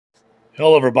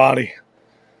Hello, everybody.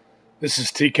 This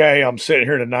is TK. I'm sitting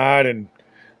here tonight, and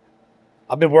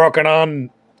I've been working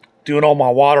on doing all my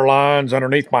water lines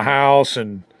underneath my house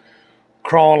and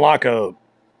crawling like a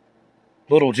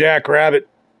little jackrabbit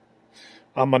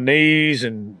on my knees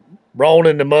and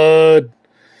rolling in the mud.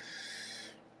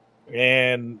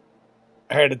 And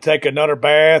I had to take another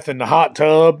bath in the hot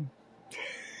tub.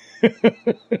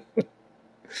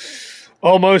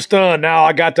 Almost done. Now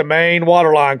I got the main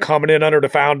water line coming in under the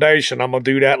foundation. I'm going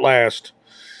to do that last.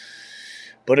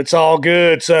 But it's all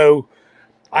good. So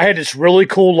I had this really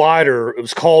cool lighter. It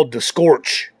was called the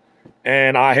Scorch.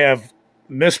 And I have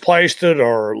misplaced it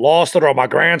or lost it, or my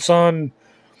grandson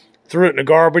threw it in the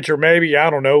garbage, or maybe, I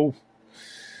don't know.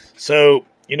 So,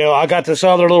 I got this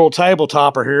other little table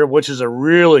topper here, which is a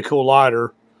really cool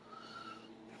lighter.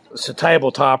 It's a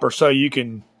table topper, so you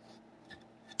can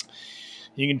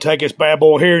take this bad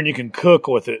boy here and you can cook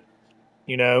with it,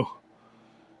 and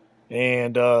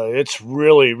it's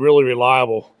really, really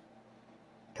reliable.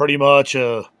 Pretty much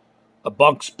a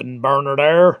Bunsen burner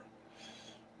there.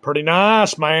 Pretty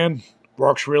nice, man.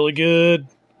 Works really good.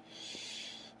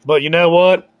 But you know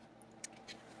what?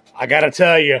 I gotta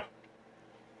tell you,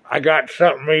 I got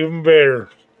something even better.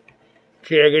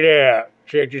 Check it out.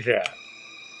 Check this out.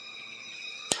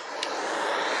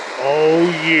 Oh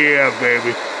yeah,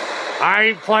 baby. I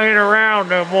ain't playing around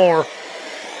no more.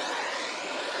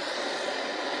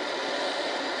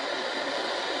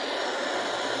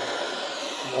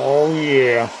 Oh,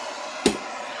 yeah.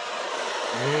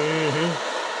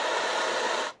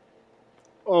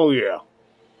 Oh, yeah.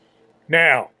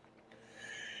 Now,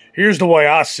 here's the way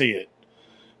I see it.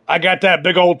 I got that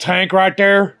big old tank right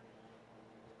there.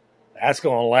 That's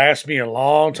going to last me a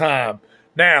long time.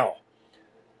 Now,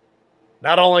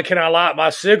 not only can I light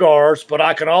my cigars, but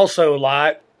I can also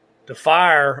light the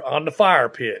fire on the fire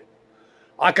pit.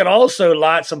 I can also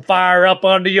light some fire up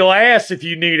under your ass if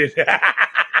you need it.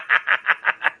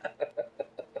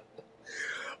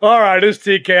 All right, this is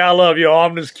TK. I love you all.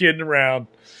 I'm just kidding around.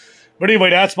 But anyway,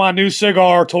 that's my new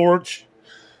cigar torch.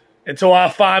 Until I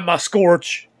find my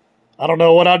Scorch. I don't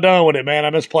know what I've done with it, man. I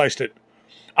misplaced it.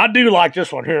 I do like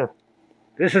this one here.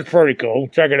 This is pretty cool.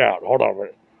 Check it out. Hold on a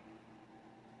minute.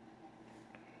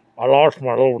 I lost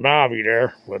my little knobby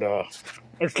there, but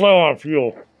it's low on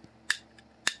fuel.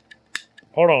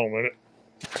 Hold on a minute.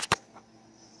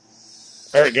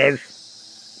 There it goes.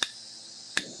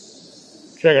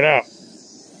 Check it out.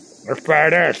 That's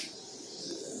badass.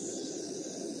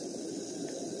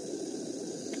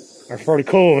 That's pretty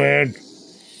cool, man.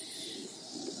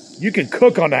 You can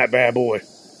cook on that bad boy.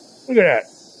 Look at that.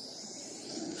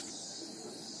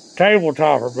 Table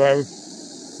topper, baby.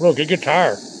 Look, it gets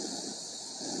tired.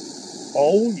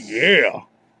 Oh, yeah.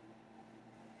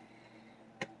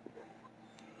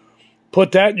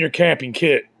 Put that in your camping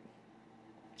kit.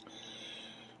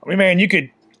 I mean, man, you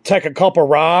could take a couple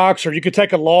rocks, or you could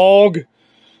take a log,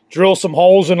 drill some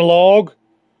holes in the log,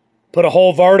 put a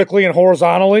hole vertically and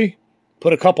horizontally,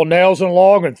 put a couple nails in the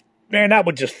log, and, man, that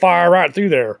would just fire right through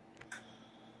there.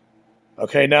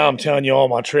 Okay, now I'm telling you all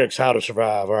my tricks how to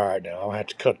survive. All right, now I'll have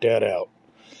to cut that out.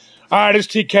 All right, it's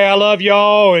TK. I love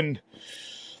y'all, and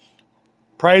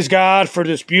praise God for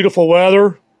this beautiful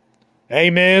weather.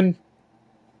 Amen.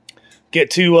 Get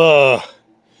to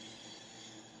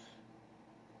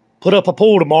put up a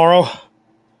pool tomorrow.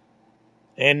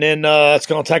 And then it's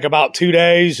going to take about 2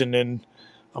 days. And then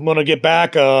I'm going to get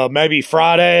back maybe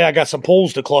Friday. I got some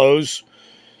pools to close.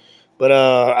 But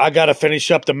I got to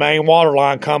finish up the main water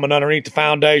line coming underneath the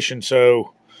foundation.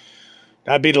 So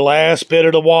that'd be the last bit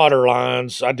of the water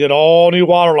lines. I did all new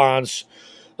water lines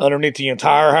underneath the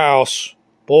entire house.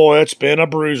 Boy, it's been a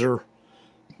bruiser.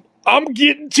 I'm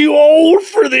getting too old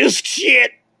for this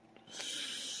shit.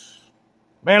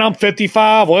 Man, I'm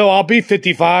 55. Well, I'll be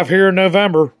 55 here in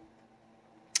November.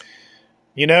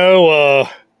 I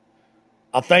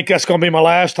think that's going to be my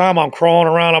last time I'm crawling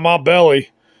around on my belly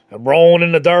and rolling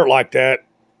in the dirt like that.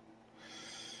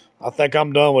 I think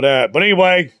I'm done with that. But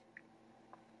anyway,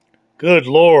 good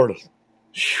Lord.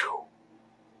 Whew.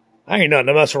 I ain't nothing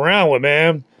to mess around with,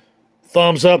 man.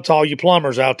 Thumbs up to all you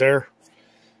plumbers out there.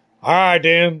 All right,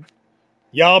 then.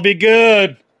 Y'all be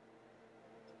good.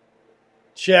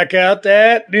 Check out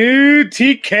that new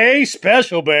TK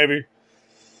special, baby.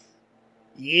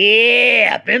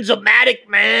 Yeah, Benzomatic,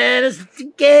 man. It's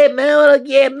TK, man.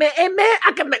 Yeah, man. Hey, man,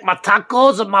 I can make my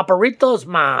tacos and my burritos,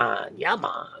 man. Yeah,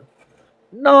 man.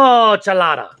 No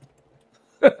chalada.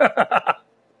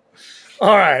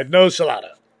 All right, no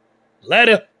chalada.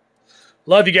 Later.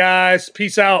 Love you guys.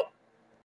 Peace out.